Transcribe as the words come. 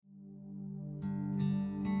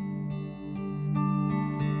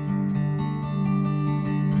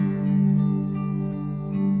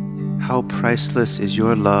How priceless is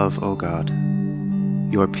your love, O God!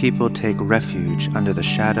 Your people take refuge under the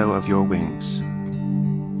shadow of your wings.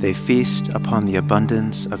 They feast upon the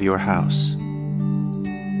abundance of your house.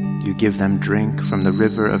 You give them drink from the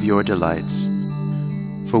river of your delights.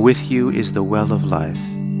 For with you is the well of life,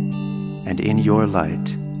 and in your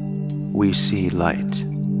light we see light.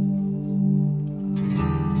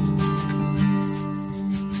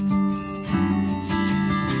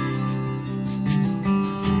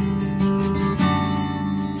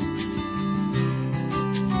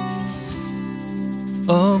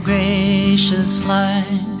 O gracious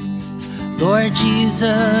light, Lord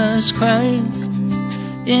Jesus Christ,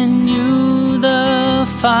 in you the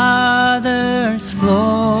Father's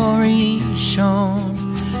glory shone.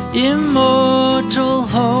 Immortal,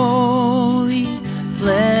 holy,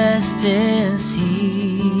 blessed is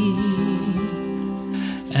he,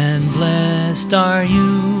 and blessed are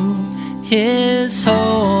you, his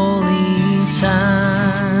holy Son.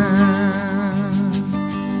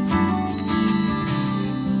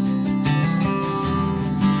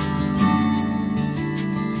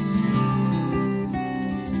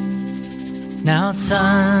 Now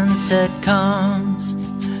sunset comes,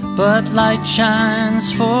 but light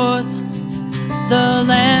shines forth. The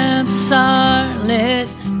lamps are lit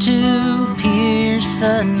to pierce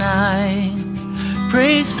the night.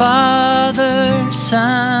 Praise Father,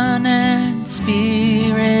 Son, and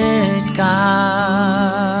Spirit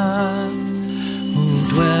God, who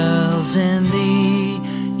dwells in the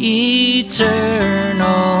eternal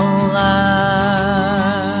light.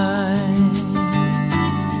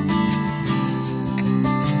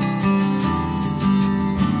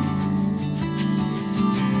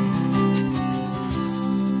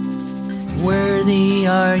 Worthy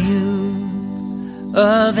are you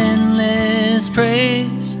of endless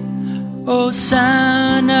praise, O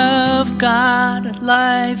Son of God,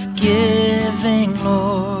 life-giving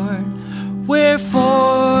Lord.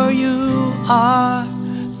 Wherefore you are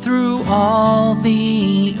through all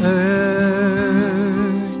the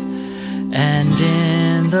earth, and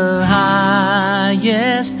in the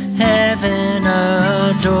highest heaven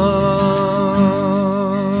adored.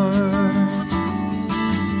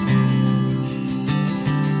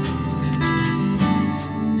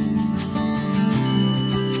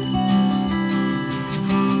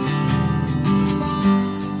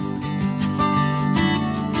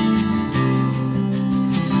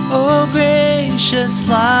 O gracious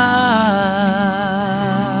light.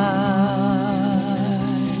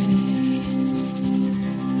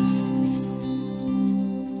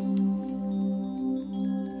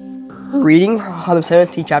 Reading from the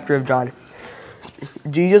 17th chapter of John.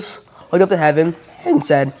 Jesus looked up to heaven and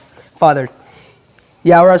said, Father,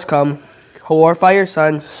 the hour has come. Glorify your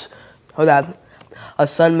Son, so that a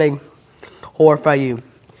Son may glorify you,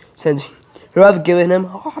 since you have given him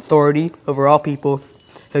authority over all people,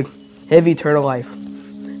 to give eternal life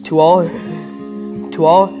to all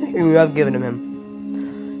whom you have given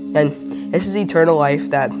him. And this is eternal life,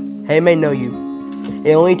 that they may know you,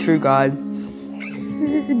 the only true God,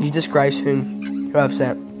 Jesus Christ, whom you have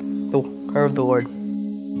sent, the word of the Lord.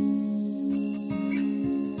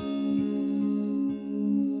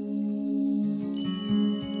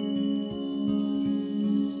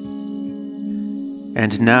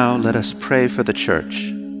 And now let us pray for the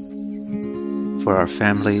church, for our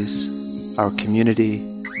families, our community,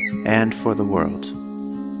 and for the world.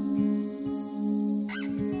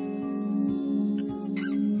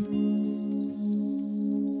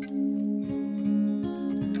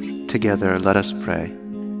 Together let us pray.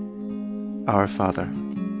 Our Father,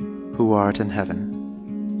 who art in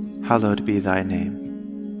heaven, hallowed be thy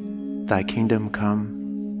name. Thy kingdom come,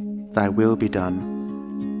 thy will be done,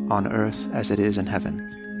 on earth as it is in heaven.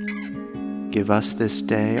 Give us this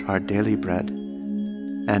day our daily bread,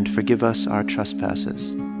 and forgive us our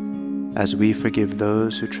trespasses, as we forgive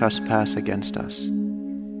those who trespass against us.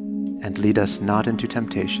 And lead us not into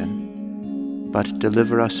temptation, but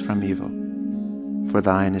deliver us from evil. For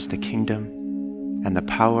thine is the kingdom, and the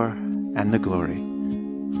power, and the glory,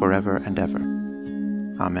 forever and ever.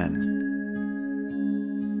 Amen.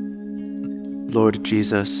 Lord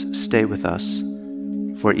Jesus, stay with us,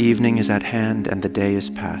 for evening is at hand and the day is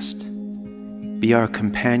past. Be our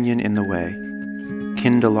companion in the way.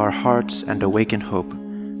 Kindle our hearts and awaken hope,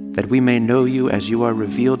 that we may know you as you are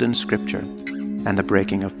revealed in Scripture and the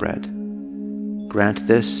breaking of bread. Grant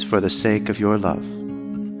this for the sake of your love.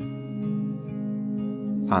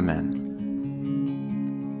 Amen.